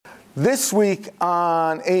This week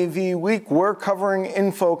on AVWeek, we're covering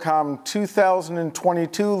InfoComm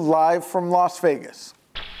 2022 live from Las Vegas.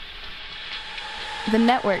 The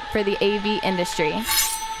network for the AV industry.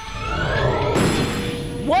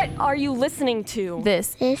 What are you listening to?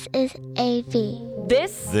 This is AV.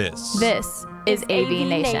 This is AV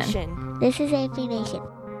Nation. This is AV Nation.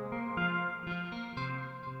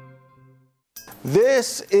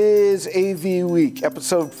 This is AV Week,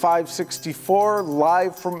 episode 564,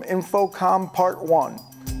 live from InfoComm Part 1.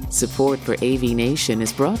 Support for AV Nation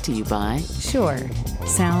is brought to you by Sure.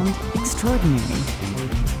 Sound extraordinary.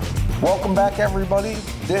 Welcome back, everybody.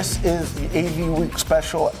 This is the AV Week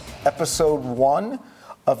special, episode 1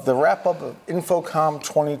 of the wrap-up of InfoComm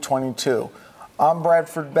 2022. I'm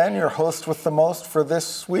Bradford Ben, your host with the most for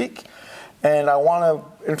this week. And I want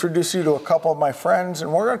to introduce you to a couple of my friends,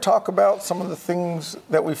 and we're going to talk about some of the things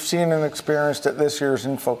that we've seen and experienced at this year's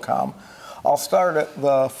InfoComm. I'll start at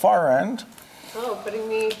the far end. Oh, putting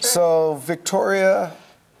me first. So Victoria,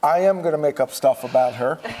 I am going to make up stuff about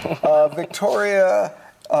her. Victoria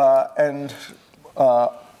and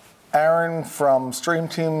Aaron from Stream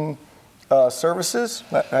Team Services,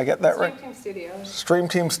 did I get that right? Stream Team Studios. Stream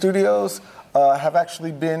Team Studios. Have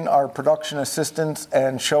actually been our production assistants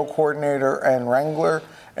and show coordinator and wrangler,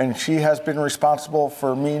 and she has been responsible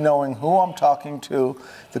for me knowing who I'm talking to,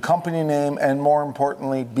 the company name, and more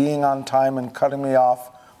importantly, being on time and cutting me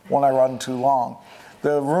off when I run too long.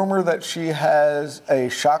 The rumor that she has a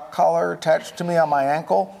shock collar attached to me on my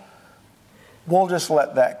ankle, we'll just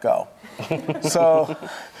let that go. So,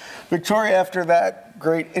 Victoria, after that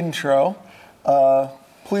great intro,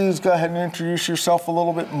 please go ahead and introduce yourself a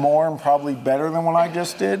little bit more and probably better than what I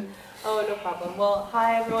just did. Oh, no problem. Well,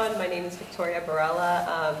 hi, everyone. My name is Victoria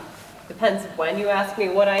Barella. Depends when you ask me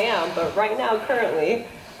what I am, but right now, currently,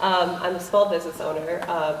 I'm a small business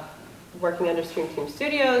owner working under Stream Team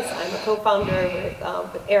Studios. I'm a co-founder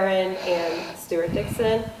with Aaron and Stuart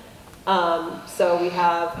Dixon. So we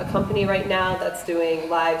have a company right now that's doing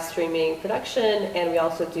live streaming production, and we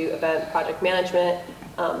also do event project management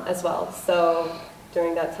as well. So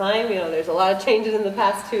during that time, there's a lot of changes in the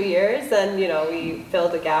past 2 years, and, we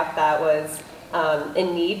filled a gap that was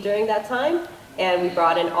in need during that time. And we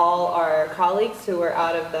brought in all our colleagues who were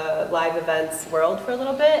out of the live events world for a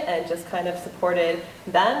little bit and just kind of supported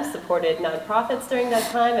them, supported nonprofits during that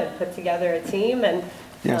time, and put together a team. And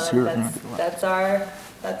that's our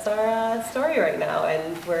story right now.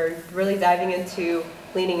 And we're really leaning into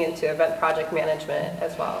event project management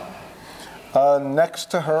as well.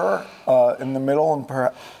 Next to her, in the middle and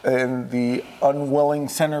in the unwilling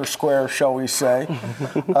center square, shall we say,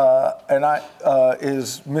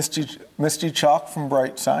 is Misty Chalk from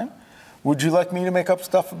Bright Sign. Would you like me to make up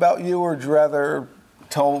stuff about you, or would you rather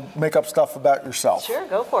make up stuff about yourself? Sure,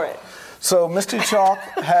 go for it. So Misty Chalk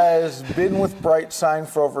has been with Bright Sign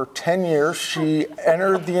for over 10 years. She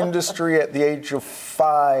entered the industry at the age of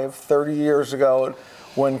 5, 30 years ago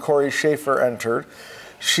when Corey Schaefer entered.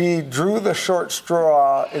 She drew the short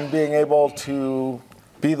straw in being able to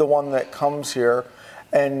be the one that comes here,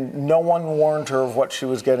 and no one warned her of what she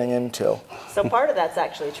was getting into. So part of that's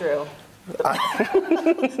actually true.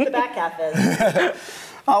 The back half is.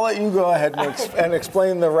 I'll let you go ahead and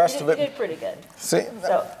explain the rest of it. You did pretty good. See?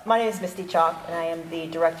 So my name is Misty Chalk, and I am the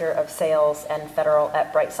Director of Sales and Federal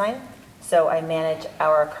at Bright Sign. So I manage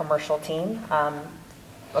our commercial team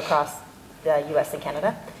across the U.S. and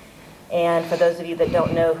Canada. And for those of you that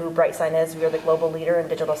don't know who Bright Sign is, we are the global leader in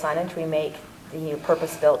digital signage. We make the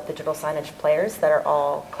purpose-built digital signage players that are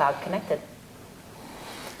all cloud connected.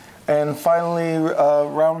 And finally,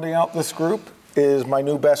 rounding out this group is my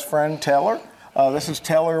new best friend, Taylor. This is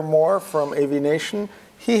Taylor Moore from AV Nation.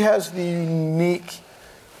 He has the unique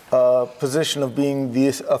position of being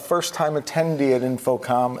a first-time attendee at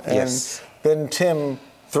InfoComm, and then Tim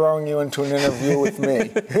throwing you into an interview with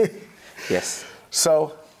me. Yes.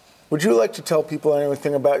 So, would you like to tell people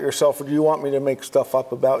anything about yourself, or do you want me to make stuff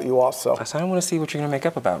up about you also? I want to see what you're going to make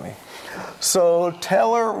up about me. So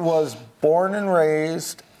Taylor was born and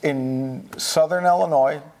raised in Southern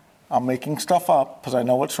Illinois. I'm making stuff up because I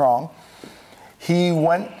know what's wrong. He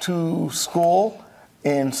went to school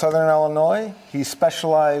in Southern Illinois. He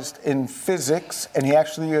specialized in physics, and he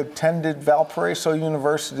actually attended Valparaiso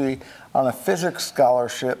University on a physics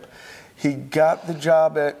scholarship. He got the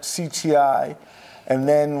job at CTI. And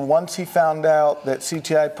then once he found out that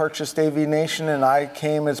CTI purchased AV Nation and I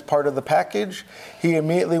came as part of the package, he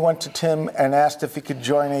immediately went to Tim and asked if he could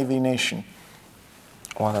join AV Nation.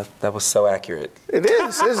 Wow, that was so accurate. It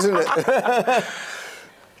is, isn't it?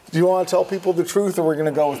 Do you want to tell people the truth, or we're going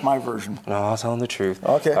to go with my version? No, I'll tell them the truth.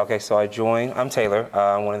 Okay. Okay, so I'm Taylor.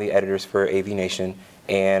 I'm one of the editors for AV Nation,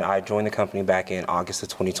 and I joined the company back in August of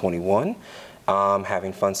 2021.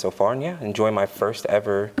 Having fun so far, and yeah, enjoying my first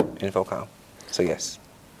ever InfoComm. So yes.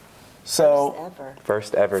 So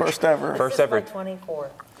First ever. This is my 24th.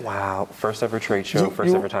 Wow, first ever trade show,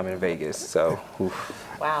 first ever time in Vegas. So,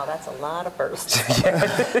 oof. Wow, that's a lot of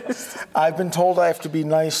firsts. I've been told I have to be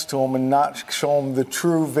nice to him and not show him the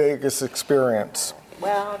true Vegas experience.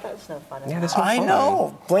 Well, that's no fun. Yeah, that's no I fun.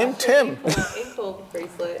 know. Blame Tim. Ankle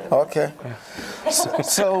bracelet. Okay.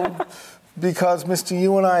 So, because Mr.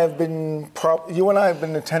 You and I have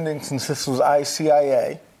been attending since this was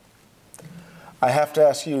ICIA. I have to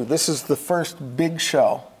ask you. This is the first big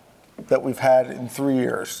show that we've had in 3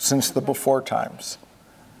 years since the before times.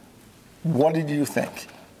 What did you think?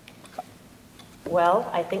 Well,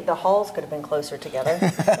 I think the halls could have been closer together.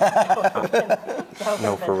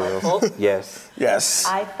 No, for real. Yes. Yes.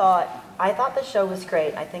 I thought the show was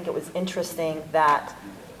great. I think it was interesting that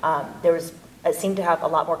it seemed to have a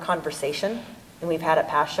lot more conversation than we've had at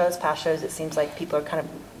past shows. Past shows, it seems like people are kind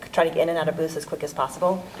of trying to get in and out of booths as quick as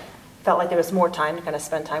possible. Felt like there was more time to kind of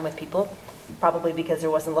spend time with people, probably because there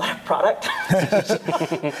wasn't a lot of product.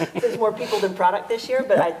 There's more people than product this year,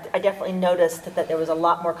 but I definitely noticed that there was a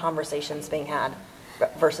lot more conversations being had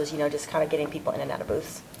versus, just kind of getting people in and out of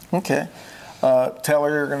booths. Okay. Taylor,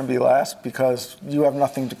 you're going to be last because you have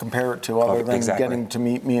nothing to compare it to other than getting to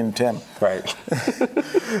meet me and Tim. Right.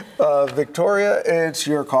 Victoria, it's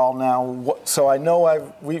your call now. So I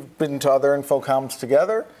know we've been to other InfoComms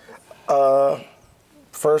together.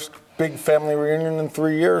 First big family reunion in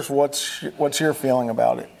 3 years. What's your feeling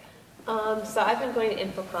about it? So I've been going to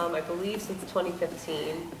InfoComm, I believe, since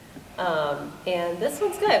 2015. And this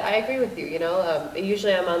one's good. I agree with you.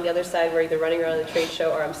 Usually I'm on the other side, we're either running around the trade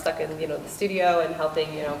show or I'm stuck in the studio and helping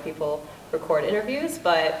people record interviews.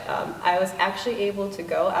 But I was actually able to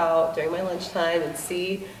go out during my lunchtime and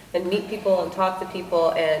see and meet people and talk to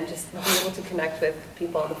people and just be able to connect with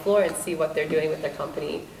people on the floor and see what they're doing with their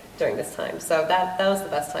company during this time. So that was the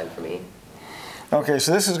best time for me. Okay,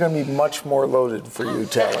 so this is going to be much more loaded for you,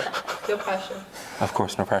 Taylor. No pressure. Of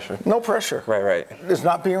course, no pressure. No pressure. Right. It's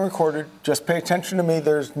not being recorded. Just pay attention to me.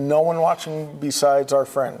 There's no one watching besides our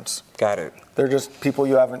friends. Got it. They're just people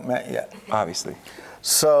you haven't met yet. Obviously.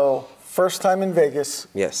 So, first time in Vegas.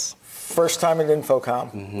 Yes. First time at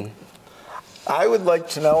InfoComm. Mm-hmm. I would like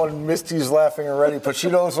to know, and Misty's laughing already, but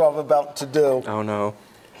she knows what I'm about to do. Oh, no.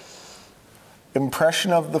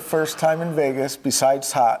 Impression of the first time in Vegas,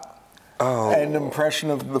 besides hot. Oh. And impression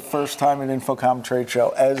of the first time at InfoComm trade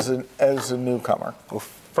show as a newcomer. Well,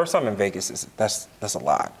 first time in Vegas that's a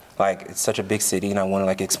lot. Like, it's such a big city, and I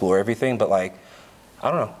want to explore everything. But I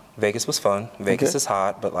don't know. Vegas was fun. Vegas is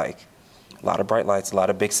hot, but a lot of bright lights, a lot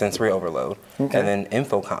of big sensory overload, and then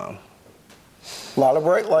InfoComm. A lot of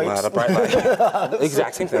bright lights. A lot of bright lights.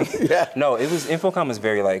 Exact same thing. Yeah. No, InfoComm was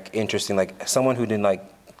very interesting. Someone who didn't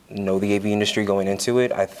know the AV industry going into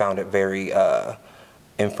it, I found it very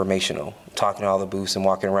informational, talking to all the booths and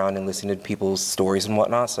walking around and listening to people's stories and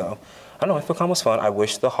whatnot. So I don't know, InfoComm was fun. I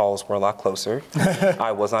wish the halls were a lot closer.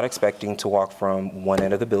 I was not expecting to walk from one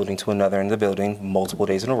end of the building to another end of the building multiple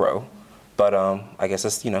days in a row. But I guess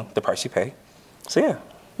that's, the price you pay. So yeah.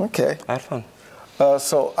 Okay. I had fun.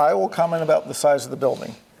 So I will comment about the size of the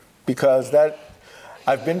building because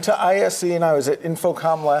I've been to ISE and I was at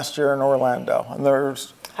InfoComm last year in Orlando, and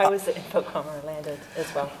How was the InfoComm Orlando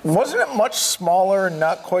as well? Wasn't it much smaller and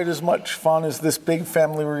not quite as much fun as this big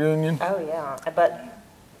family reunion? Oh, yeah. But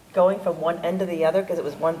going from one end to the other, because it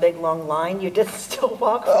was one big long line, you did still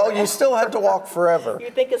walk forever. Oh, you still had to walk forever.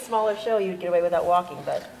 You'd think a smaller show, you'd get away without walking,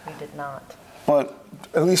 but you did not. But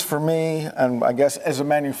at least for me, and I guess as a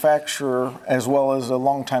manufacturer as well as a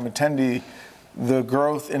longtime attendee, the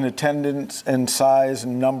growth in attendance and size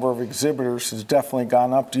and number of exhibitors has definitely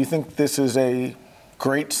gone up. Do you think this is a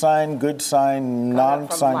great sign, good sign, non-sign? Gone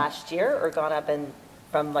up from last year or gone up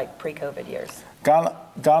from pre-COVID years? Gone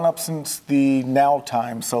up since the now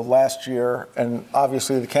time, so last year, and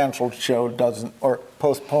obviously the canceled show doesn't, or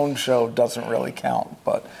postponed show doesn't really count.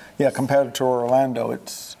 But yeah, compared to Orlando,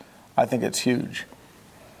 I think it's huge.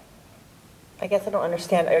 I guess I don't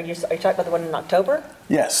understand. Are you talking about the one in October?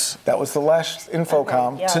 Yes, that was the last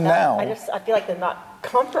InfoComm Okay, yeah, now. I feel like they're not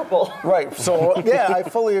comparable. Right, so yeah, I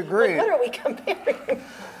fully agree. What are we comparing?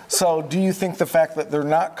 So do you think the fact that they're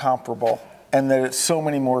not comparable and that it's so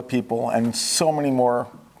many more people and so many more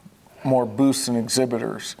booths and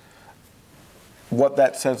exhibitors, what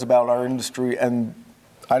that says about our industry? And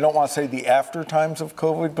I don't want to say the after times of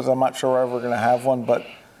COVID, because I'm not sure we're ever going to have one, but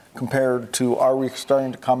compared to, are we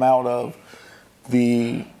starting to come out of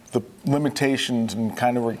the limitations and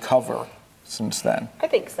kind of recover since then? I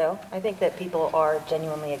think so. I think that people are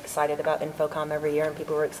genuinely excited about InfoComm every year, and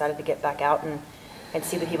people are excited to get back out and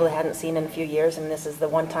see the people they hadn't seen in a few years. And this is the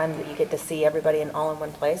one time that you get to see everybody all in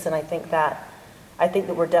one place. And I think that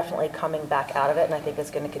we're definitely coming back out of it, and I think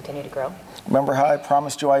it's going to continue to grow. Remember how I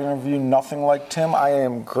promised you I interview nothing like Tim? I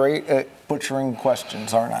am great at butchering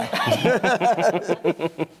questions, aren't I?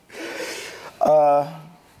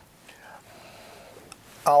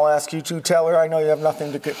 I'll ask you too, Taylor. I know you have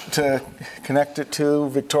nothing to connect it to.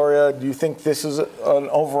 Victoria, do you think this is an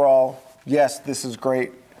overall, yes, this is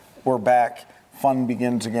great, we're back, fun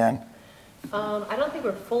begins again? I don't think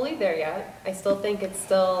we're fully there yet. I still think it's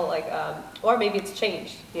still like, or maybe it's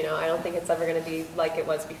changed. You know, I don't think it's ever going to be like it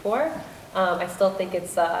was before. I still think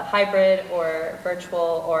it's hybrid or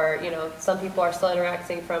virtual, or, you know, some people are still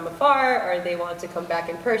interacting from afar, or they want to come back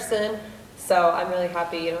in person. So I'm really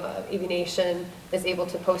happy, you know, AV Nation is able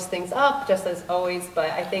to post things up just as always, but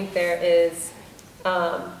I think there is,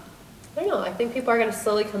 I don't know, I think people are going to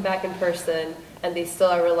slowly come back in person, and they still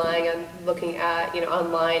are relying on looking at, you know,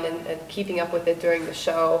 online and keeping up with it during the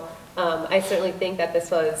show. I certainly think that this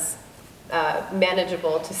was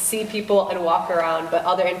manageable to see people and walk around, but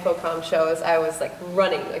other InfoComm shows, I was like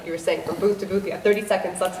running, like you were saying, from booth to booth, yeah, 30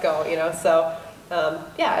 seconds, let's go, you know, so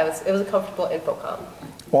yeah, it was a comfortable InfoComm.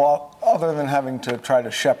 Well, other than having to try to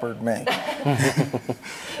shepherd me.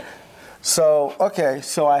 So, okay,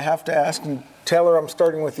 so I have to ask, and Taylor, I'm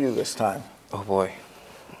starting with you this time. Oh boy.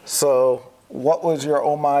 So, what was your,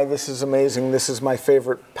 oh my, this is amazing, this is my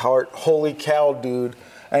favorite part, holy cow, dude?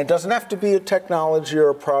 And it doesn't have to be a technology or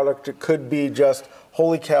a product, it could be just,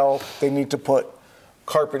 holy cow, they need to put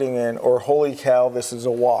carpeting in, or holy cow, this is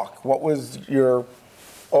a walk. What was your,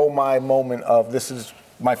 oh my moment of, this is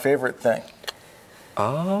my favorite thing?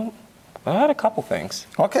 I had a couple things.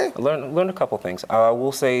 Okay. I learned a couple things. I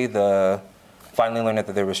will say finally learned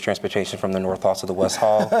that there was transportation from the North Hall to the West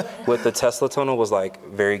Hall. With the Tesla tunnel was like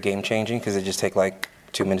very game changing, because it just take like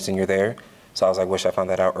 2 minutes and you're there. So I was like, wish I found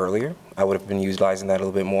that out earlier. I would have been utilizing that a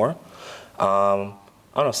little bit more. I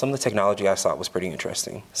don't know, some of the technology I saw was pretty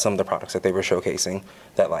interesting. Some of the products that they were showcasing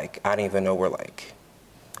that like I didn't even know were like,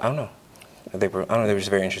 I don't know. They were just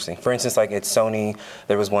very interesting. For instance, like at Sony,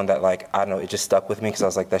 there was one that like, I don't know, it just stuck with me because I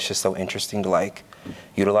was like, that's just so interesting to like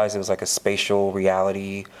utilize. It was like a spatial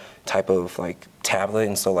reality type of like tablet.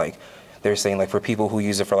 And so like, they're saying like for people who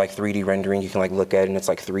use it for like 3D rendering, you can like look at it and it's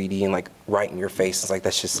like 3D and like right in your face. It's like,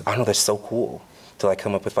 that's just, I don't know, that's so cool to like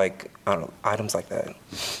come up with like, I don't know, items like that.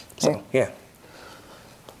 So, yeah.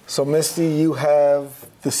 So Misty, you have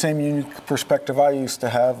the same unique perspective I used to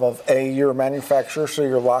have of A, you're a manufacturer, so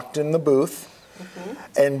you're locked in the booth,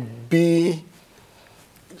 and B,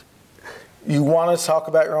 you want to talk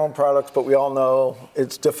about your own products, but we all know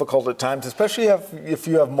it's difficult at times, especially if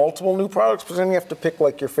you have multiple new products, because then you have to pick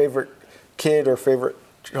like your favorite kid or favorite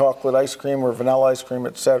chocolate ice cream or vanilla ice cream,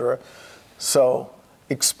 etc. So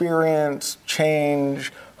experience,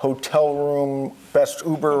 change, hotel room, best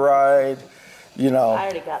Uber ride, you know. I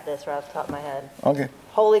already got this right off the top of my head. Okay.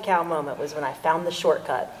 Holy cow moment was when I found the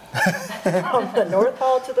shortcut from the North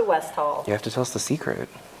Hall to the West Hall. You have to tell us the secret.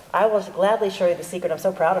 I will gladly show you the secret. I'm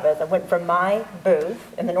so proud of it. I went from my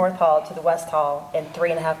booth in the North Hall to the West Hall in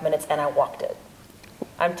 3.5 minutes, and I walked it.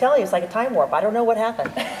 I'm telling you, it's like a time warp. I don't know what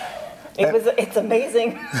happened. It's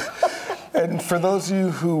amazing. And for those of you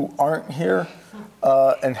who aren't here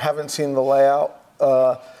and haven't seen the layout,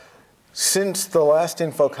 since the last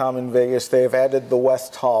InfoComm in Vegas, they have added the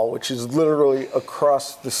West Hall, which is literally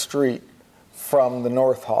across the street from the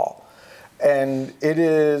North Hall. And it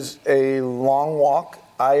is a long walk.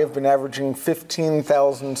 I have been averaging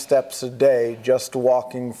 15,000 steps a day just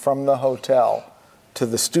walking from the hotel to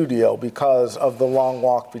the studio because of the long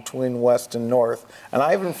walk between West and North. And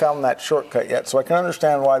I haven't found that shortcut yet, so I can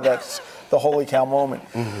understand why that's the holy cow moment.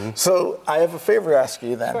 So I have a favor to ask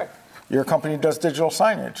you then. Sure. Your company does digital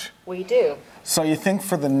signage. We do. So you think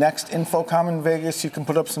for the next InfoComm in Vegas, you can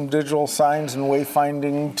put up some digital signs and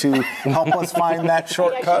wayfinding to help us find that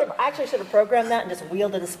shortcut? I actually should have programmed that and just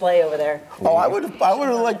wheeled a display over there. Oh, I would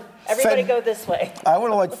have like Everybody go this way. I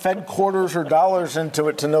would have like fed quarters or dollars into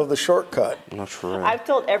it to know the shortcut. Not sure. I've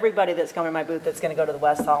told everybody that's coming to my booth that's going to go to the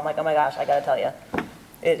West Hall. I'm like, oh my gosh, I got to tell you.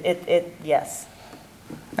 Yes.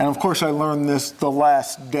 And of course, I learned this the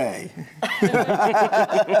last day.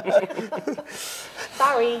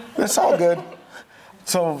 Sorry. It's all good.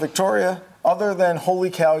 So, Victoria, other than holy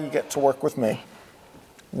cow, you get to work with me.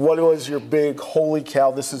 What was your big holy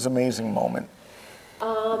cow, this is amazing moment?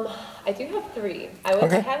 I do have three. I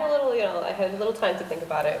had a little time to think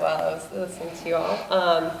about it while I was listening to you all.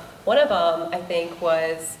 One of them, I think,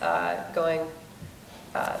 was going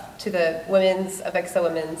to the AVWeek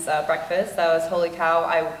Women's breakfast. That was, holy cow,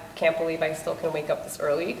 I can't believe I still can wake up this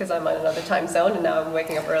early because I'm on another time zone and now I'm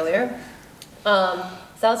waking up earlier. So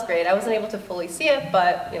that was great. I wasn't able to fully see it,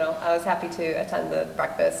 but I was happy to attend the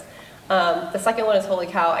breakfast. The second one is, holy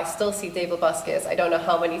cow, I still see Dave Labuscus. I don't know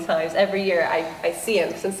how many times. Every year I see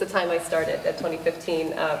him since the time I started at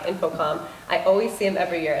 2015 InfoComm. I always see him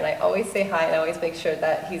every year, and I always say hi, and I always make sure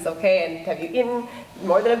that he's okay, and have you eaten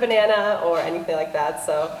more than a banana or anything like that.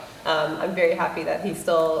 So I'm very happy that he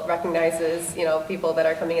still recognizes people that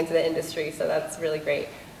are coming into the industry, so that's really great.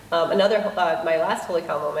 My last holy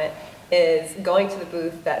cow moment is going to the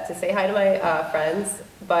booth to say hi to my friends,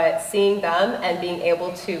 but seeing them and being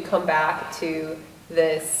able to come back to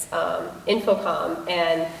this InfoComm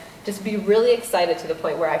and just be really excited to the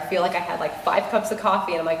point where I feel like I had like 5 cups of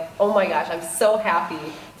coffee and I'm like, oh my gosh, I'm so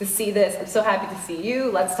happy to see this. I'm so happy to see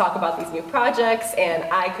you. Let's talk about these new projects. And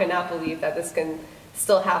I could not believe that this can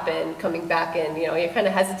still happen coming back in. You're kind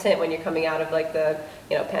of hesitant when you're coming out of like the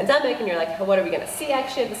pandemic and you're like, what are we going to see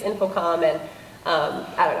actually at this InfoComm? And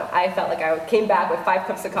I don't know, I felt like I came back with 5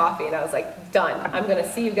 cups of coffee and I was like, done. I'm going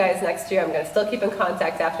to see you guys next year. I'm going to still keep in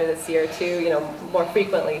contact after this year too, more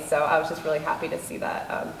frequently. So I was just really happy to see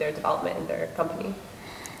that, their development in their company.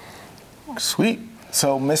 Sweet.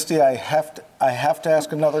 So Misty, I have to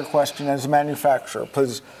ask another question as a manufacturer,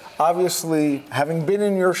 because obviously having been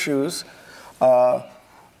in your shoes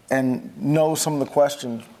and know some of the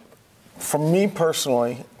questions, for me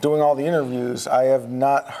personally, doing all the interviews, I have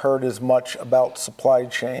not heard as much about supply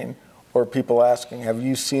chain or people asking. Have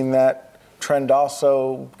you seen that trend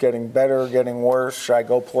also getting better, getting worse? Should I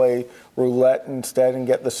go play roulette instead and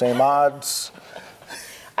get the same odds?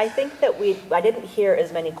 I think that I didn't hear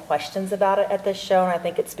as many questions about it at this show, and I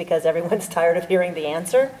think it's because everyone's tired of hearing the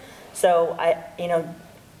answer. So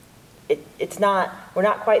we're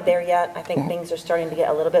not quite there yet. I think things are starting to get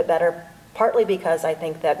a little bit better. Partly because I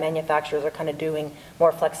think that manufacturers are kind of doing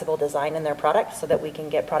more flexible design in their products so that we can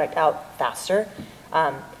get product out faster.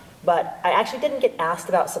 But I actually didn't get asked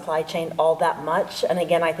about supply chain all that much. And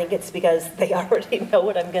again, I think it's because they already know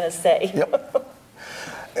what I'm going to say. Yep.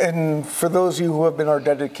 And for those of you who have been our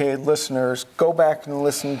dedicated listeners, go back and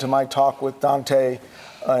listen to my talk with Dante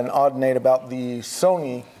and Audinate about the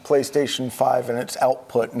Sony PlayStation 5 and its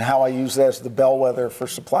output and how I use that as the bellwether for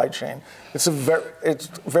supply chain. It's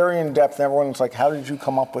very in-depth, and everyone's like, how did you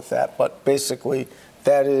come up with that? But basically,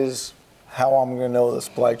 that is how I'm going to know the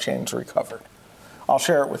supply chain's recovered. I'll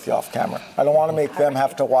share it with you off camera. I don't want to make them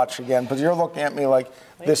have to watch again, because you're looking at me like,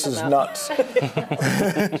 this is nuts.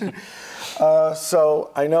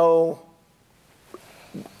 So I know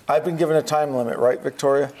I've been given a time limit, right,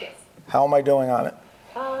 Victoria? Yes. How am I doing on it?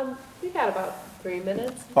 We've got about 3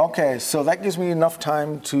 minutes. Okay, so that gives me enough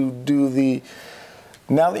time to do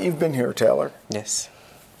now that you've been here, Taylor. Yes.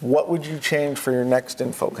 What would you change for your next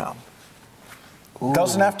InfoComm?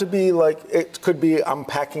 Doesn't have to be like, it could be I'm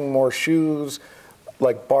packing more shoes,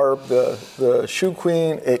 like Barb, the shoe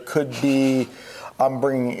queen. It could be I'm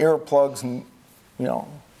bringing earplugs and,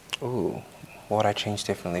 Ooh, what would I change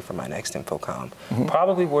differently for my next InfoComm?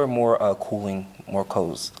 Probably wear more cooling, more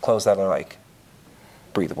clothes that are like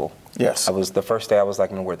breathable. Yes. The first day I was like,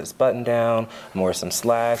 I'm gonna wear this button down, I'm gonna wear some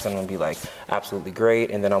slacks, I'm gonna be like absolutely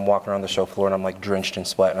great. And then I'm walking around the show floor and I'm like drenched in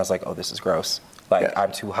sweat and I was like, oh, this is gross. Like, yeah.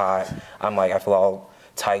 I'm too hot. I'm like, I feel all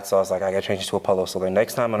tight. So I was like, I gotta change it to a polo. So the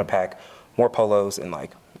next time I'm gonna pack more polos and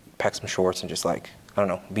like pack some shorts and just like, I don't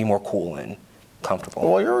know, be more cool and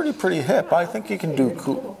comfortable. Well, you're already pretty hip. I think you can do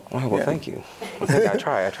cool. Oh, well, thank you. I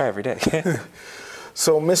try every day.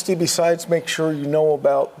 So, Misty, besides make sure you know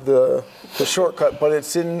about the shortcut, but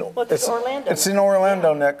it's in Orlando. It's in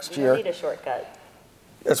Orlando next year. You don't need a shortcut.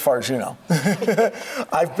 As far as you know.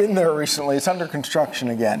 I've been there recently. It's under construction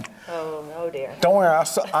again. Oh dear. Don't worry,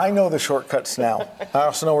 I know the shortcuts now. I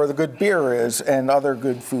also know where the good beer is and other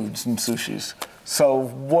good foods and sushis. So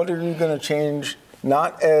what are you going to change,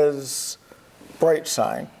 not as Bright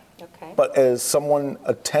Sign, but as someone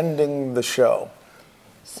attending the show?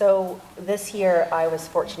 So this year I was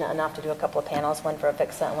fortunate enough to do a couple of panels, one for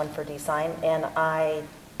Avixa and one for Design, and I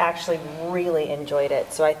actually really enjoyed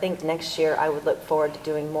it. So I think next year I would look forward to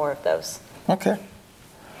doing more of those. Okay.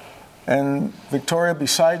 And Victoria,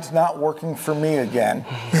 besides not working for me again.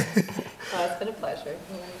 It's been a pleasure.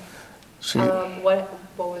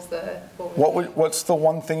 What's the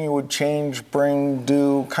one thing you would change, bring,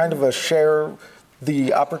 do, kind of a share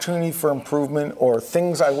the opportunity for improvement or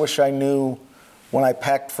things I wish I knew when I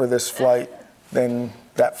packed for this flight than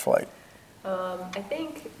that flight? I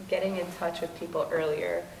think getting in touch with people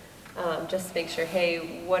earlier, just to make sure,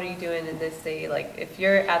 hey, what are you doing in this city? Like, if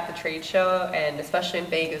you're at the trade show, and especially in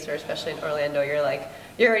Vegas or especially in Orlando, you're like,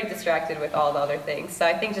 you're already distracted with all the other things. So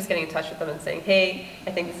I think just getting in touch with them and saying, hey,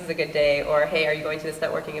 I think this is a good day, or hey, are you going to this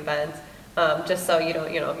networking event? Just so you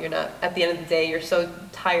don't, you're not, at the end of the day, you're so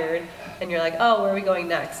tired and you're like, oh, where are we going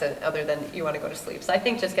next? Other than you want to go to sleep. So I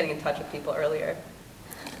think just getting in touch with people earlier.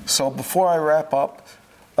 So before I wrap up,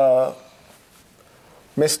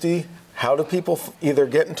 Misty, how do people either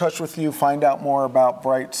get in touch with you, find out more about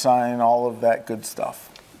BrightSign, all of that good stuff?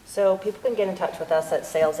 So people can get in touch with us at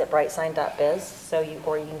sales@brightsign.biz.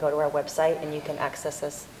 Or you can go to our website and you can access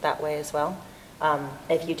us that way as well.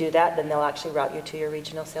 If you do that, then they'll actually route you to your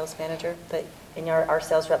regional sales manager. But our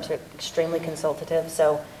sales reps are extremely consultative.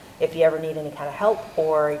 So if you ever need any kind of help,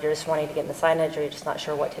 or you're just wanting to get in the signage, or you're just not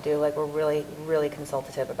sure what to do, like, we're really, really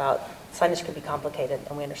consultative about signage. Can be complicated,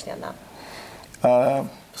 and we understand that.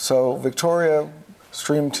 So Victoria,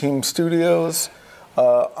 Stream Team Studios,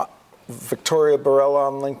 Victoria Barella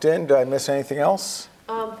on LinkedIn. Did I miss anything else?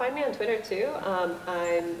 Find me on Twitter too.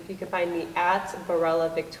 You can find me at Barella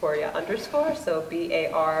Victoria _, so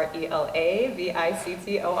BARELA VICTORIA.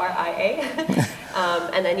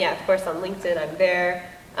 And then of course on LinkedIn I'm there.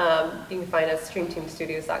 You can find us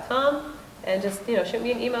streamteamstudios.com, and just shoot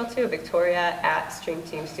me an email too,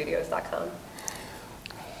 Victoria@streamteamstudios.com.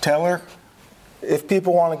 Taylor, if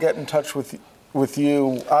people want to get in touch with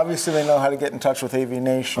you, obviously they know how to get in touch with AV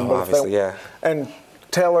Nation. Oh, obviously, yeah. And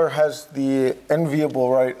Taylor has the enviable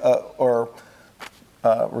right or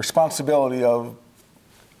responsibility of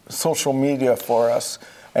social media for us,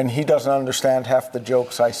 and he doesn't understand half the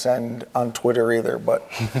jokes I send on Twitter either. But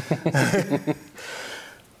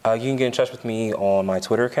you can get in touch with me on my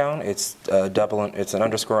Twitter account. It's it's an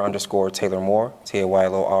 __ Taylor Moore,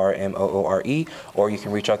 TAYLORMOORE, or you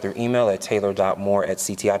can reach out through email at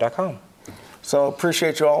taylor.moore@cti.com. So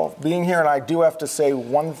appreciate you all being here, and I do have to say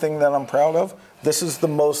one thing that I'm proud of. This is the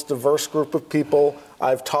most diverse group of people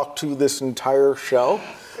I've talked to this entire show,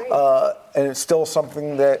 and it's still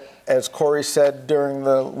something that, as Corey said during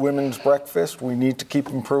the women's breakfast, we need to keep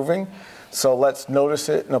improving. So let's notice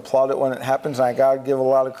it and applaud it when it happens. And I got to give a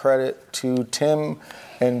lot of credit to Tim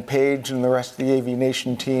and Paige and the rest of the AV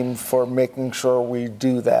Nation team for making sure we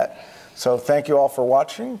do that. So thank you all for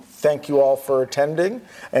watching. Thank you all for attending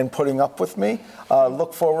and putting up with me.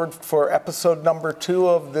 Look forward for episode number 2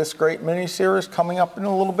 of this great mini-series coming up in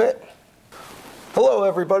a little bit. Hello,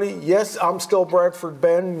 everybody. Yes, I'm still Bradford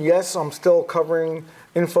Ben. Yes, I'm still covering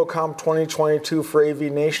InfoComm 2022 for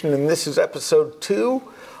AV Nation, and this is episode 2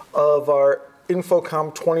 of our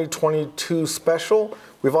InfoComm 2022 special.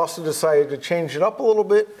 We've also decided to change it up a little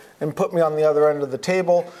bit and put me on the other end of the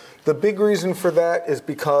table. The big reason for that is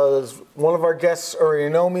because one of our guests already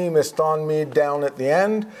know me, Miss Dawn Mead, down at the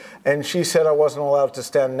end, and she said I wasn't allowed to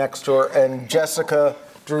stand next to her, and Jessica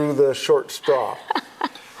drew the short straw.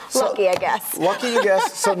 Lucky, I guess. Lucky, I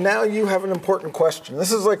guess. So now you have an important question.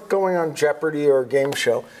 This is like going on Jeopardy or a game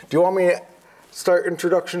show. Do you want me to start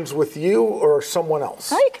introductions with you or someone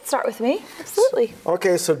else? Oh, you can start with me. Absolutely.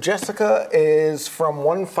 Okay, so Jessica is from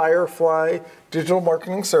One Firefly Digital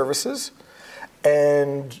Marketing Services,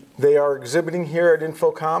 and they are exhibiting here at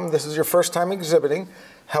InfoComm. This is your first time exhibiting.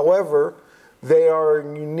 However, they are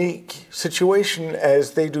in a unique situation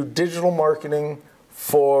as they do digital marketing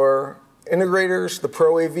for integrators, the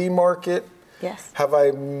Pro AV market. Yes. Have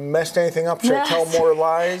I messed anything up? Should I tell more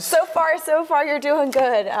lies? So far, you're doing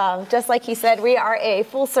good. Just like he said, we are a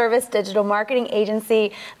full-service digital marketing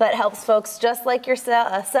agency that helps folks just like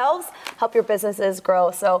yourselves help your businesses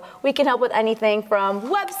grow. So we can help with anything from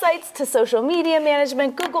websites to social media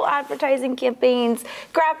management, Google advertising campaigns,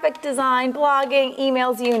 graphic design, blogging,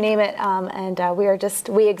 emails, you name it. And we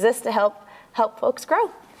exist to help folks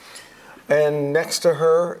grow. And next to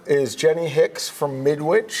her is Jenny Hicks from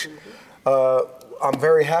Midwich. I'm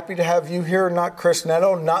very happy to have you here, not Chris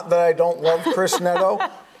Netto. Not that I don't love Chris Netto,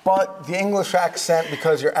 but the English accent,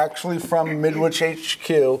 because you're actually from Midwich HQ,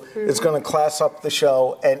 is going to class up the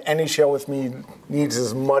show, and any show with me needs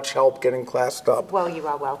as much help getting classed up. Well, you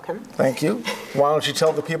are welcome. Thank you. Why don't you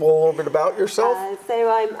tell the people a little bit about yourself?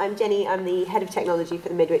 So I'm Jenny. I'm the head of technology for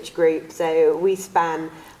the Midwich Group. So we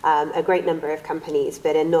span a great number of companies,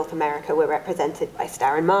 but in North America we're represented by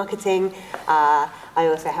Starren Marketing. I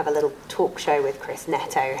also have a little talk show with Chris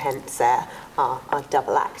Netto, hence our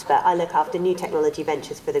double act. But I look after new technology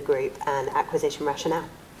ventures for the group and acquisition rationale.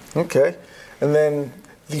 Okay. And then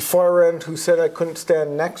the far end who said I couldn't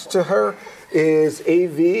stand next to her is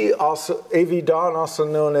AV Dawn, also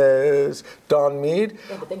known as Dawn Mead. You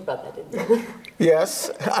had to think about that, didn't you? Yes,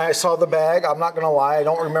 I saw the bag. I'm not going to lie. I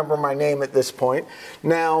don't remember my name at this point.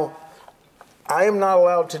 Now, I am not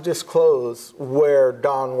allowed to disclose where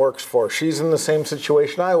Dawn works for. She's in the same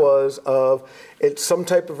situation I was of it's some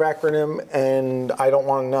type of acronym and I don't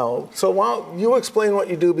want to know. So why don't you explain what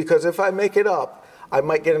you do, because if I make it up, I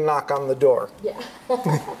might get a knock on the door. Yeah.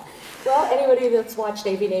 Well, anybody that's watched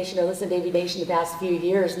AV Nation or listened to AV Nation the past few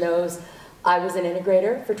years knows I was an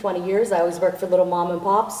integrator for 20 years. I always worked for little mom and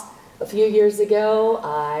pops. A few years ago,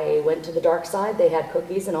 I went to the dark side. They had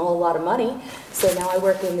cookies and a whole lot of money. So now I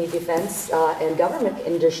work in the defense and government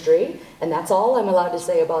industry, and that's all I'm allowed to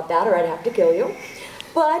say about that, or I'd have to kill you.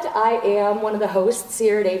 But I am one of the hosts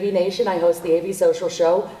here at AV Nation. I host the AV Social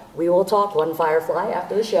Show. We will talk one Firefly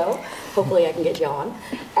after the show. Hopefully I can get you on.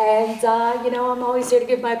 And, I'm always here to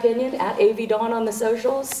give my opinion at AV Dawn on the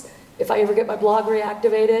socials. If I ever get my blog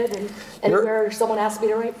reactivated and anywhere someone asks me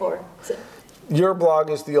to write for. So. Your blog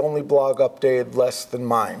is the only blog updated less than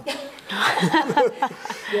mine.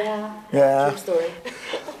 Yeah. True story.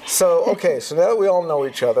 So now that we all know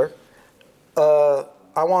each other,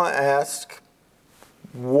 I want to ask,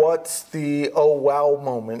 what's the oh wow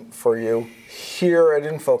moment for you here at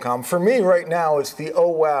InfoComm? For me right now, it's the oh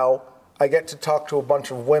wow, I get to talk to a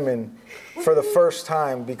bunch of women for the first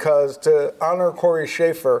time, because to honor Corey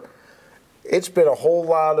Schaefer, it's been a whole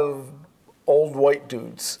lot of old white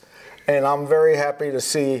dudes. And I'm very happy to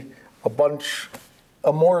see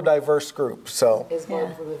a more diverse group. So His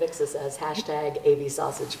mom from Avixa says #AV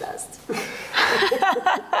Sausage Fest.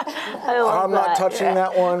 I'm not touching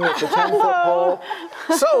that one with the 10-foot pole.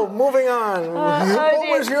 So moving on. What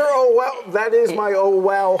was your oh wow? That is my oh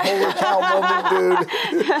wow, holy cow moment,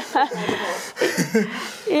 dude.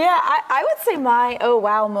 Yeah, I would say my oh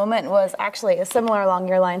wow moment was actually similar along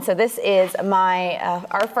your line. So this is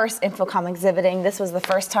our first InfoComm exhibiting. This was the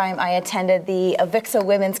first time I attended the Avixa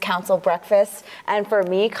Women's Council breakfast, and for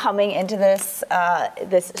me coming into this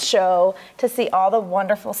show to see all the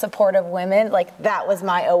wonderful supportive women, like that was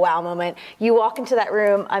my oh wow moment. You walk into that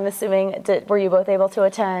room, I'm assuming, were you both able to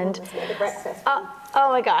attend? The breakfast. Oh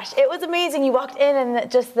my gosh, it was amazing. You walked in and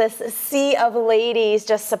just this sea of ladies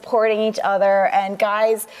just supporting each other, and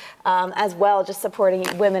guys as well, just supporting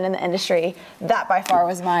women in the industry. That by far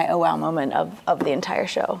was my oh wow moment of the entire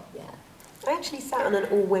show. Yeah. I actually sat on an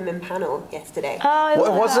all-women panel yesterday. Oh, I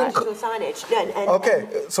love that. Digital signage. And okay,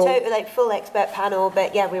 so full expert panel,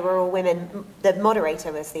 but yeah, we were all women. The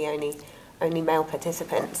moderator was the only male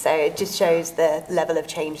participant, so it just shows the level of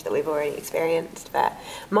change that we've already experienced. But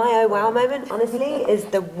my oh wow moment, honestly, is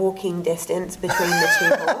the walking distance between the two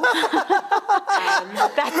halls.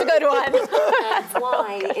 That's a good one.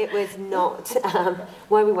 Why it was not,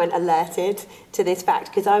 why we weren't alerted to this fact,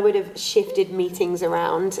 because I would have shifted meetings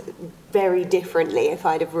around very differently if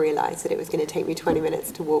I'd have realised that it was going to take me 20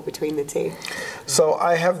 minutes to walk between the two. So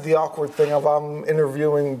I have the awkward thing of I'm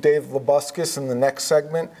interviewing Dave Labuscus in the next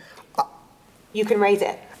segment. You can raise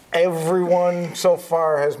it. Everyone so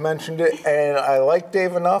far has mentioned it, and I like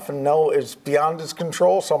Dave enough and know it's beyond his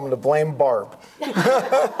control, so I'm going to blame Barb.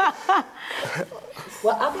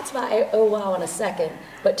 Well, I'll get to my oh wow in a second,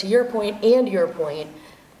 but to your point and your point,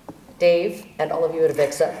 Dave and all of you at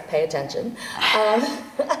Avixa, pay attention.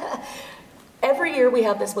 Every year we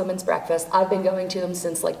have this women's breakfast. I've been going to them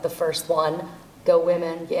since like the first one. Go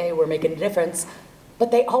women, yay, we're making a difference. But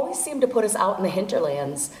they always seem to put us out in the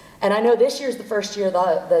hinterlands. And I know this year's the first year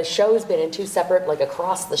the show's been in two separate, like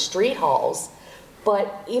across the street halls.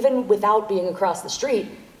 But even without being across the street,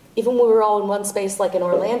 even when we were all in one space like in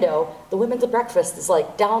Orlando, the women's breakfast is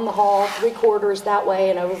like down the hall, 3/4 that way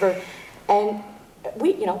and over. And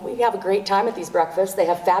we have a great time at these breakfasts. They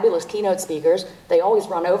have fabulous keynote speakers. They always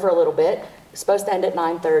run over a little bit. It's supposed to end at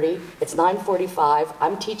 9:30. It's 9:45.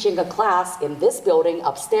 I'm teaching a class in this building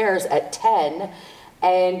upstairs at 10.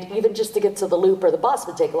 And even just to get to the loop or the bus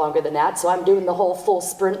would take longer than that. So I'm doing the whole full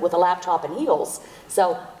sprint with a laptop and heels.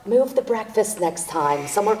 So move the breakfast next time,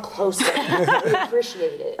 somewhere closer. We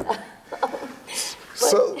appreciate it.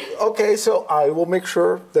 So I will make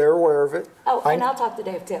sure they're aware of it. Oh, and I'll talk to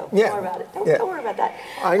Dave too. Yeah. Don't worry about it. Don't worry about that.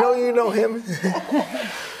 I know you know him.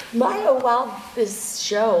 My oh wow, this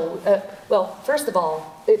show, well, first of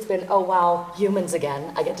all, it's been oh wow, humans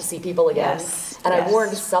again. I get to see people again. Yes. And I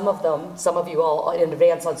warned some of you all in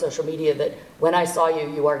advance on social media that when I saw you,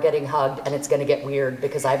 you are getting hugged and it's going to get weird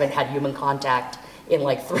because I haven't had human contact in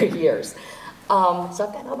like 3 years. So I've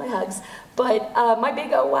got all my hugs. But my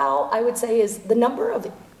big oh wow, I would say, is the number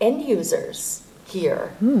of end users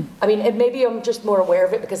here. I mean, and maybe I'm just more aware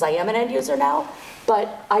of it because I am an end user now,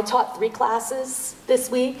 but I taught 3 classes this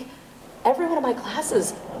week. Every one of my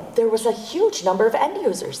classes, there was a huge number of end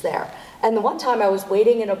users there. And the one time I was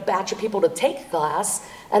waiting in a batch of people to take class,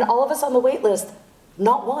 and all of us on the wait list,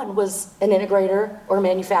 not one was an integrator or a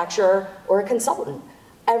manufacturer or a consultant.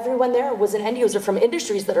 Everyone there was an end user from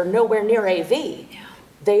industries that are nowhere near AV. Yeah.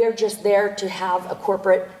 They are just there to have a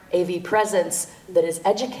corporate AV presence that is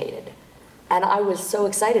educated. And I was so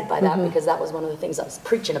excited by that because that was one of the things I was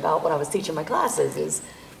preaching about when I was teaching my classes is,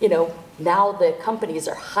 now the companies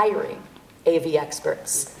are hiring AV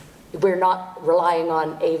experts. We're not relying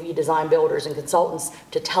on AV design builders and consultants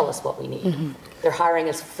to tell us what we need. They're hiring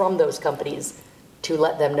us from those companies to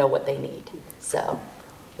let them know what they need. So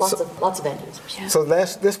lots of end users. Yeah. So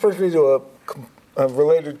this brings me to a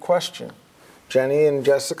related question. Jenny and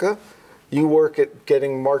Jessica, you work at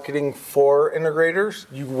getting marketing for integrators.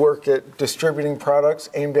 You work at distributing products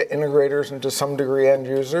aimed at integrators and to some degree end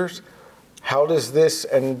users. How does this,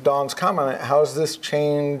 and Dawn's comment on it, how does this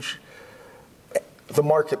change the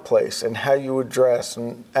marketplace and how you address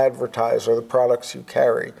and advertise or the products you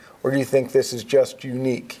carry? Or do you think this is just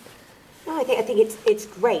unique? No, I think it's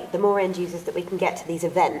great. The more end users that we can get to these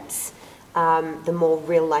events, the more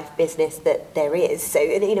real life business that there is. So,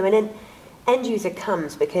 an end user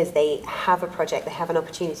comes because they have a project, they have an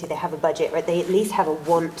opportunity, they have a budget, right? They at least have a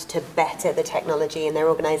want to better the technology in their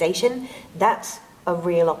organization. That's a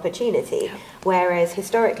real opportunity. Yeah. Whereas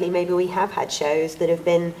historically, maybe we have had shows that have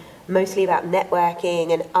been mostly about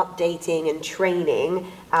networking and updating and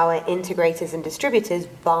training our integrators and distributors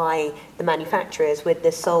by the manufacturers, with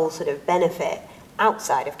the sole sort of benefit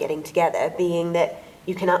outside of getting together being that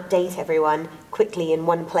you can update everyone quickly in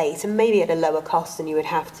one place and maybe at a lower cost than you would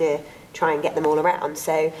have to try and get them all around.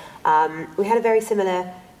 So we had a very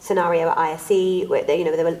similar scenario at ISE where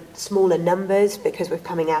there were smaller numbers because we're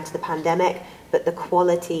coming out of the pandemic, but the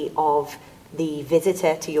quality of the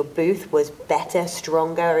visitor to your booth was better,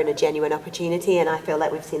 stronger, and a genuine opportunity, and I feel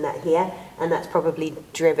like we've seen that here, and that's probably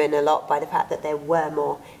driven a lot by the fact that there were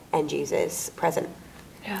more end users present.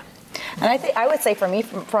 Yeah. And I would say for me,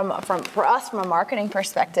 for us, from a marketing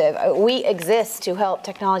perspective, we exist to help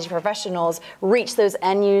technology professionals reach those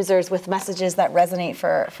end users with messages that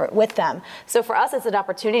resonate with them. So for us, it's an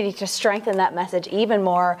opportunity to strengthen that message even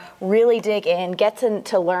more, really dig in, get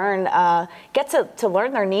to learn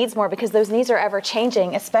their needs more, because those needs are ever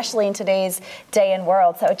changing, especially in today's day and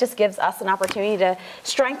world. So it just gives us an opportunity to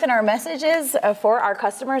strengthen our messages for our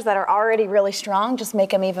customers that are already really strong, just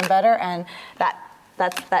make them even better, and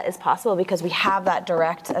that is possible because we have that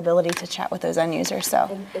direct ability to chat with those end users. So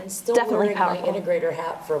and still definitely wearing powerful. My integrator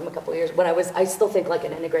hat from a couple of years when I still think like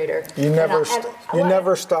an integrator. You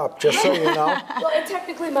never stop, just so you know. Well, and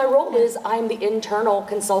technically my role is I'm the internal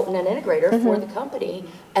consultant and integrator for the company,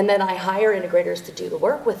 and then I hire integrators to do the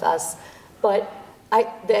work with us. But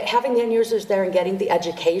having the end users there and getting the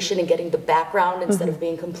education and getting the background instead of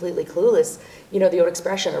being completely clueless, the old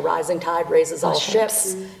expression, a rising tide raises all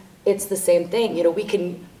ships. It's the same thing. We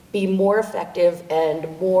can be more effective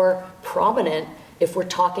and more prominent if we're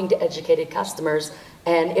talking to educated customers.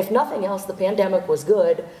 And if nothing else, the pandemic was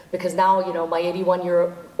good because now, my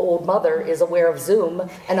 81-year-old mother is aware of Zoom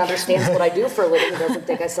and understands what I do for a living and doesn't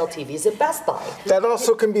think I sell TVs at Best Buy. That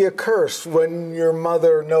also can be a curse when your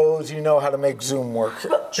mother knows you know how to make Zoom work.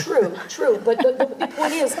 True. But the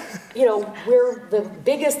point is, we're the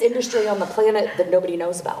biggest industry on the planet that nobody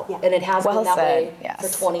knows about. Yeah. And it has been that way for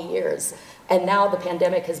 20 years. And now the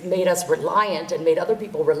pandemic has made us reliant and made other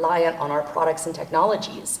people reliant on our products and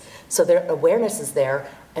technologies. So their awareness is there,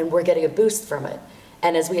 and we're getting a boost from it.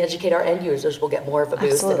 And as we educate our end users, we'll get more of a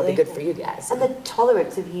boost. Absolutely. That'll be good for you guys. And the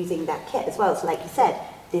tolerance of using that kit as well. So like you said,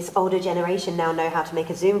 this older generation now know how to make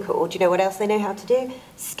a Zoom call. Do you know what else they know how to do?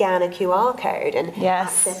 Scan a QR code and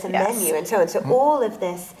access a menu and so on. So all of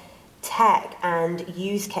this tech and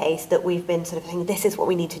use case that we've been sort of thinking, this is what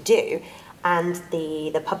we need to do. And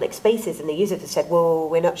the public spaces and the users have said, well,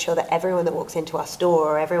 we're not sure that everyone that walks into our store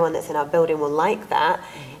or everyone that's in our building will like that.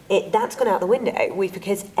 That's gone out the window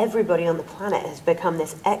because everybody on the planet has become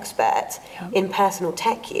this expert in personal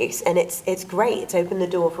tech use, and it's great. It's opened the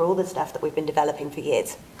door for all the stuff that we've been developing for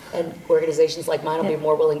years. And organizations like mine will be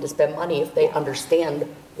more willing to spend money if they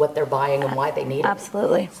understand what they're buying and why they need it.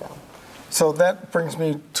 Absolutely. So that brings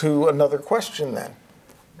me to another question then.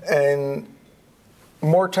 And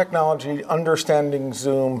more technology, understanding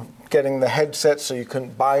Zoom, getting the headset so you can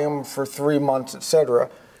buy them for 3 months, etc.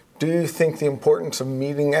 Do you think the importance of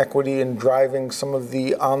meeting equity and driving some of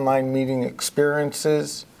the online meeting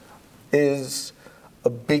experiences is a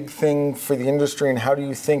big thing for the industry? And how do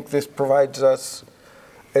you think this provides us,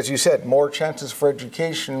 as you said, more chances for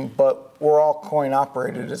education, but we're all coin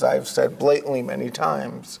operated, as I've said blatantly many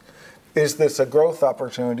times. Is this a growth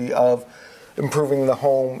opportunity of improving the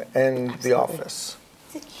home and the office?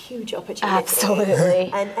 It's a huge opportunity.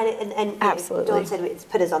 Absolutely. And Absolutely. Dawn said it's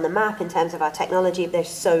put us on the map in terms of our technology. There's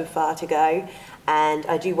so far to go. And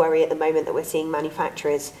I do worry at the moment that we're seeing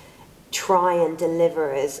manufacturers try and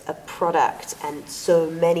deliver us a product, and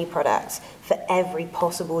so many products for every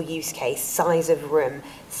possible use case, size of room,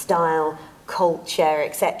 style, culture,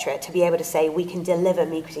 etc., to be able to say we can deliver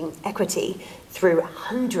meeting equity through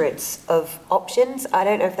hundreds of options. I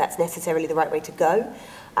don't know if that's necessarily the right way to go.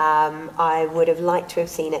 I would have liked to have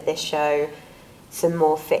seen at this show some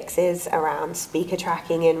more fixes around speaker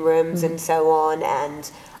tracking in rooms and so on,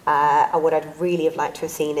 and what I'd really have liked to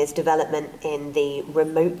have seen is development in the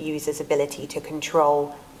remote user's ability to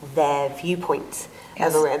control their viewpoint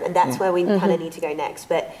of a room, and that's where we kind of need to go next.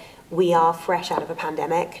 But we are fresh out of a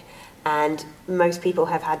pandemic, and most people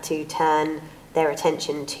have had to turn their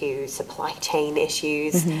attention to supply chain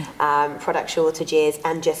issues, product shortages,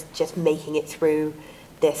 and just making it through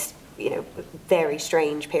this, very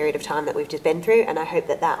strange period of time that we've just been through. And I hope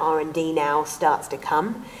that R&D now starts to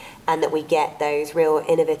come, and that we get those real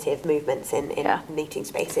innovative movements in meeting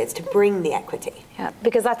spaces to bring the equity. Yeah,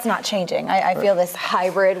 because that's not changing. I feel this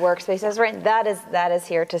hybrid workspaces, right? That is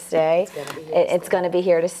here to stay. It's going to be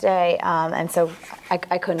here to stay. And so I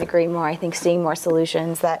couldn't agree more. I think seeing more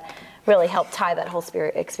solutions that really help tie that whole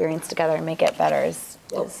experience together and make it better is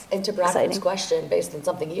and to Bradford's question, based on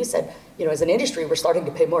something you said, as an industry, we're starting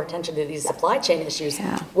to pay more attention to these supply chain issues.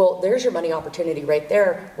 Yeah. Well, there's your money opportunity right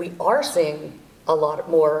there. We are seeing a lot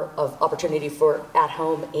more of opportunity for at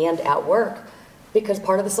home and at work, because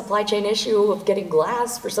part of the supply chain issue of getting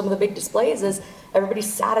glass for some of the big displays is everybody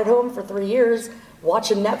sat at home for 3 years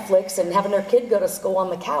watching Netflix and having their kid go to school on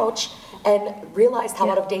the couch and realized how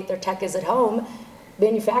out of date their tech is at home.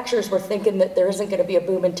 Manufacturers were thinking that there isn't going to be a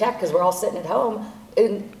boom in tech because we're all sitting at home,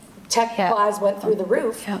 and tech buys went through the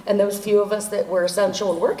roof. And those few of us that were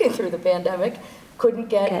essential and working through the pandemic couldn't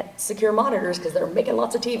get secure monitors because they're making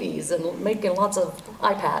lots of TVs and making lots of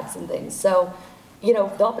iPads and things. So,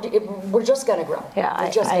 we're just going to grow. Yeah,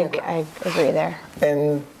 I agree there.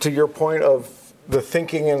 And to your point of the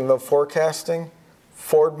thinking and the forecasting,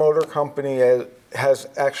 Ford Motor Company has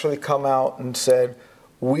actually come out and said,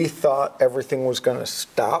 we thought everything was going to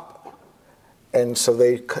stop, and so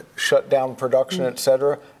they shut down production, et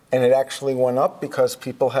cetera, and it actually went up because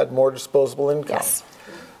people had more disposable income. Yes.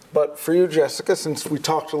 But for you, Jessica, since we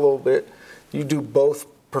talked a little bit, you do both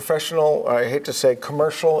professional, I hate to say,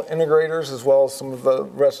 commercial integrators as well as some of the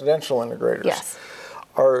residential integrators. Yes.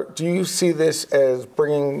 Do you see this as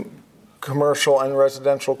bringing commercial and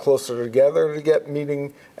residential closer together to get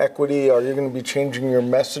meeting equity? Are you going to be changing your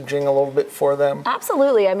messaging a little bit for them?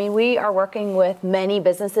 Absolutely. I mean, we are working with many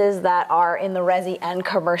businesses that are in the resi and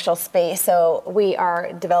commercial space. So we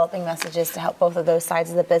are developing messages to help both of those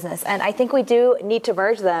sides of the business. And I think we do need to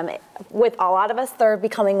merge them. With a lot of us, they're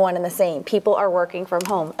becoming one and the same. People are working from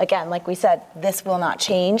home. Again, like we said, this will not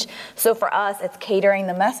change. So for us, it's catering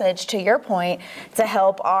the message, to your point, to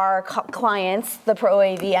help our clients, the Pro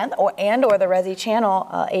AV and or the Resi channel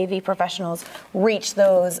AV professionals, reach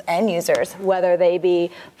those end users, whether they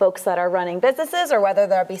be folks that are running businesses or whether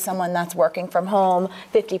there be someone that's working from home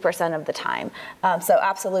 50% of the time. So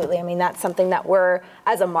absolutely, I mean, that's something that we're,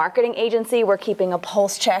 as a marketing agency, we're keeping a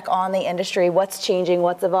pulse check on the industry, what's changing,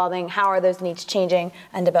 what's evolving, how are those needs changing,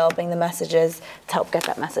 and developing the messages to help get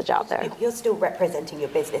that message out there. You're still representing your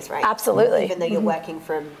business, right? Absolutely. Even though you're working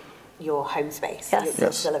from your home space. Yes.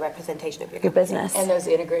 You're still a representation of your business. And those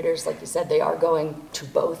integrators, like you said, they are going to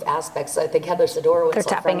both aspects. I think Heather Sidorowicz, they're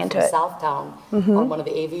tapping into it. Southtown, on one of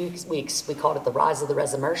the AV weeks, we called it the rise of the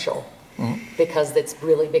resimercial. Because it's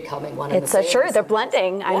really becoming one of the same. It's sure, they're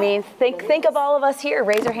blending. Yeah. I mean, think of all of us here.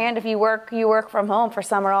 Raise your hand if you work from home for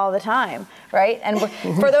some or all the time, right? And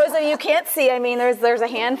for those of you who can't see, I mean, there's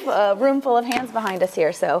a room full of hands behind us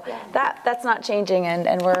here. So that's not changing,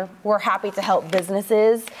 and we're happy to help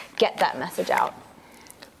businesses get that message out.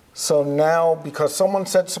 So now, because someone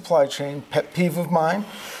said supply chain, pet peeve of mine,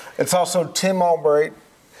 it's also Tim Albright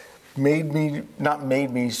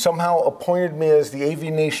somehow appointed me as the AV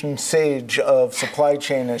Nation sage of supply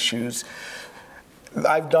chain issues.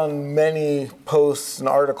 I've done many posts and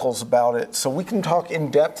articles about it, so we can talk in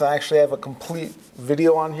depth. I actually have a complete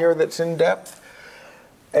video on here that's in depth.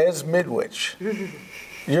 As Midwich,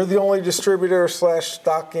 you're the only distributor /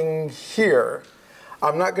 stocking here.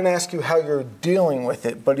 I'm not going to ask you how you're dealing with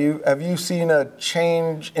it, but have you seen a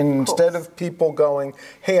change instead of people going,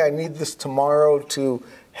 hey, I need this tomorrow, to,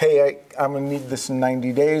 hey, I'm going to need this in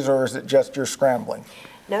 90 days, or is it just you're scrambling?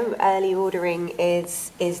 No, early ordering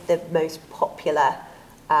is the most popular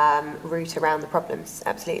root around the problems,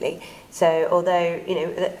 absolutely. So although,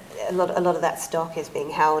 a lot of that stock is being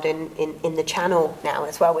held in the channel now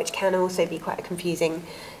as well, which can also be quite a confusing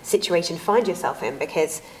situation to find yourself in,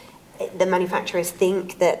 because the manufacturers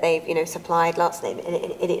think that they've, supplied lots of them,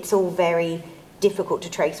 and it's all very difficult to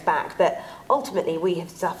trace back. But ultimately, we have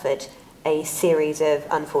suffered a series of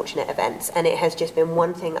unfortunate events, and it has just been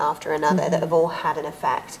one thing after another that have all had an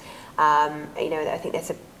effect. I think there's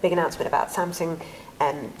a big announcement about Samsung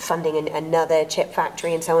funding another chip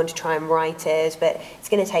factory and so on to try and right us, but it's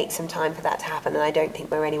going to take some time for that to happen, and I don't think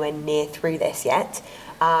we're anywhere near through this yet.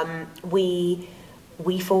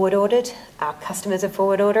 We forward ordered, our customers are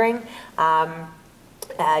forward ordering.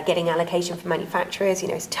 Getting allocation from manufacturers,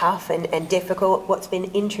 is tough and difficult. What's been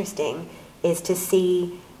interesting is to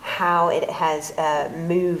see how it has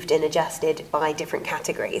moved and adjusted by different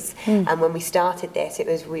categories. And when we started this,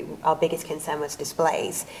 our biggest concern was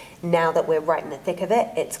displays. Now that we're right in the thick of it,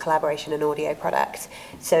 it's collaboration and audio products.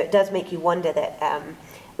 So it does make you wonder that,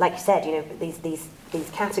 like you said, these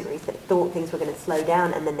categories that thought things were going to slow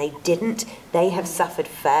down and then they didn't, they have suffered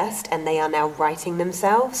first and they are now righting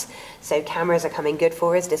themselves. So cameras are coming good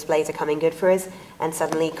for us, displays are coming good for us, and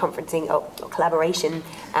suddenly conferencing or collaboration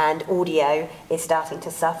and audio is starting to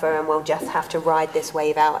suffer, and we'll just have to ride this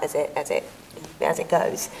wave out as it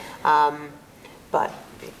goes. But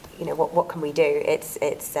what can we do? It's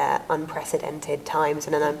unprecedented times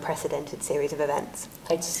and an unprecedented series of events.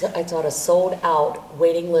 I taught a sold-out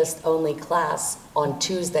waiting list only class on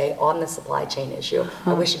Tuesday on the supply chain issue.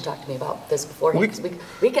 I wish you'd talked to me about this beforehand.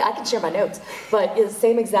 I can share my notes, but it's the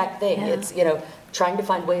same exact thing. Yeah. It's trying to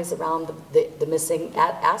find ways around the missing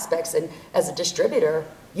aspects. And as a distributor,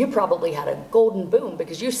 you probably had a golden boom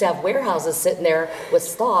because you used to have warehouses sitting there with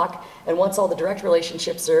stock, and once all the direct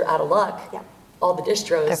relationships are out of luck. Yeah. All the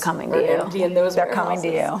distros they're coming to are you. empty in those They're warehouses.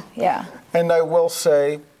 coming to you, yeah. And I will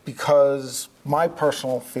say, because my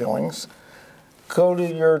personal feelings, go to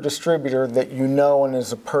your distributor that you know and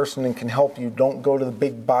is a person and can help you. Don't go to the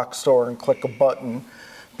big box store and click a button,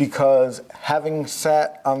 because having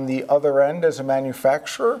sat on the other end as a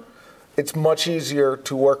manufacturer, it's much easier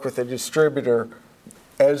to work with a distributor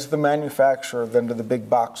as the manufacturer than to the big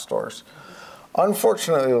box stores.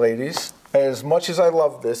 Unfortunately, ladies, as much as I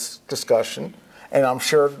love this discussion, and I'm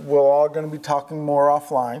sure we're all going to be talking more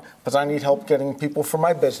offline because I need help getting people for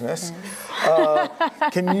my business.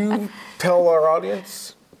 Can you tell our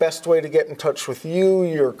audience best way to get in touch with you,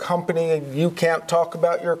 your company? You can't talk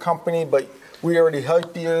about your company, but we already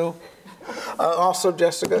hype you. Also,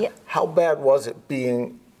 Jessica, how bad was it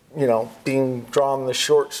being drawn the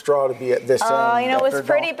short straw to be at this end? It was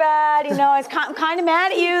pretty bad. I was kind of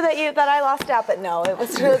mad at you that I lost out, but no, it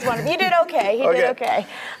was wonderful. You did okay. You did okay.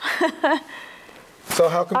 So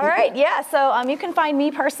how can people? All right, yeah. So you can find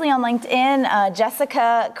me personally on LinkedIn,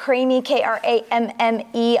 Jessica Kramey,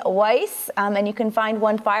 Kramme Weiss, and you can find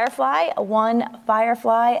One Firefly,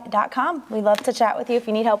 onefirefly.com. We'd love to chat with you. If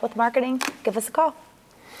you need help with marketing, give us a call.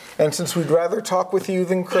 And since we'd rather talk with you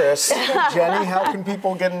than Chris, Jenny, how can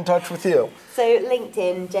people get in touch with you? So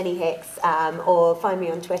LinkedIn, Jenny Hicks, or find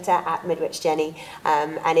me on Twitter at MidwichJenny.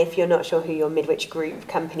 And if you're not sure who your Midwich Group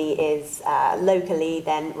company is locally,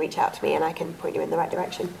 then reach out to me and I can point you in the right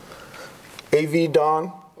direction. AV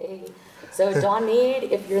Dawn. Hey. So Dawn Mead,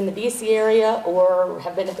 if you're in the DC area or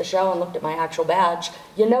have been at the show and looked at my actual badge,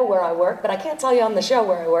 you know where I work, but I can't tell you on the show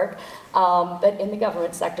where I work. But in the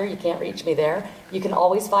government sector, you can't reach me there. You can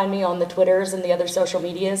always find me on the Twitters and the other social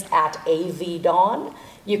medias at AVDawn.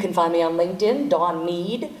 You can find me on LinkedIn, Dawn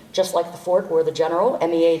Mead, just like the fort or the general,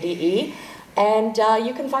 MEADE. And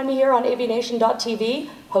you can find me here on avnation.tv,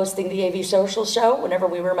 hosting the AV Social Show whenever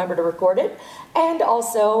we remember to record it, and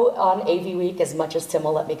also on AVWeek as much as Tim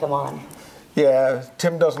will let me come on. Yeah,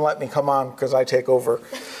 Tim doesn't let me come on because I take over.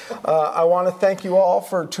 I want to thank you all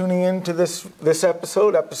for tuning in to this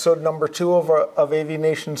episode number 2 of AV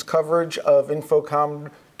Nation's coverage of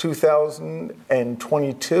InfoComm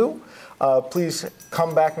 2022. Please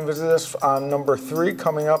come back and visit us on number 3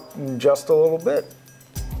 coming up in just a little bit.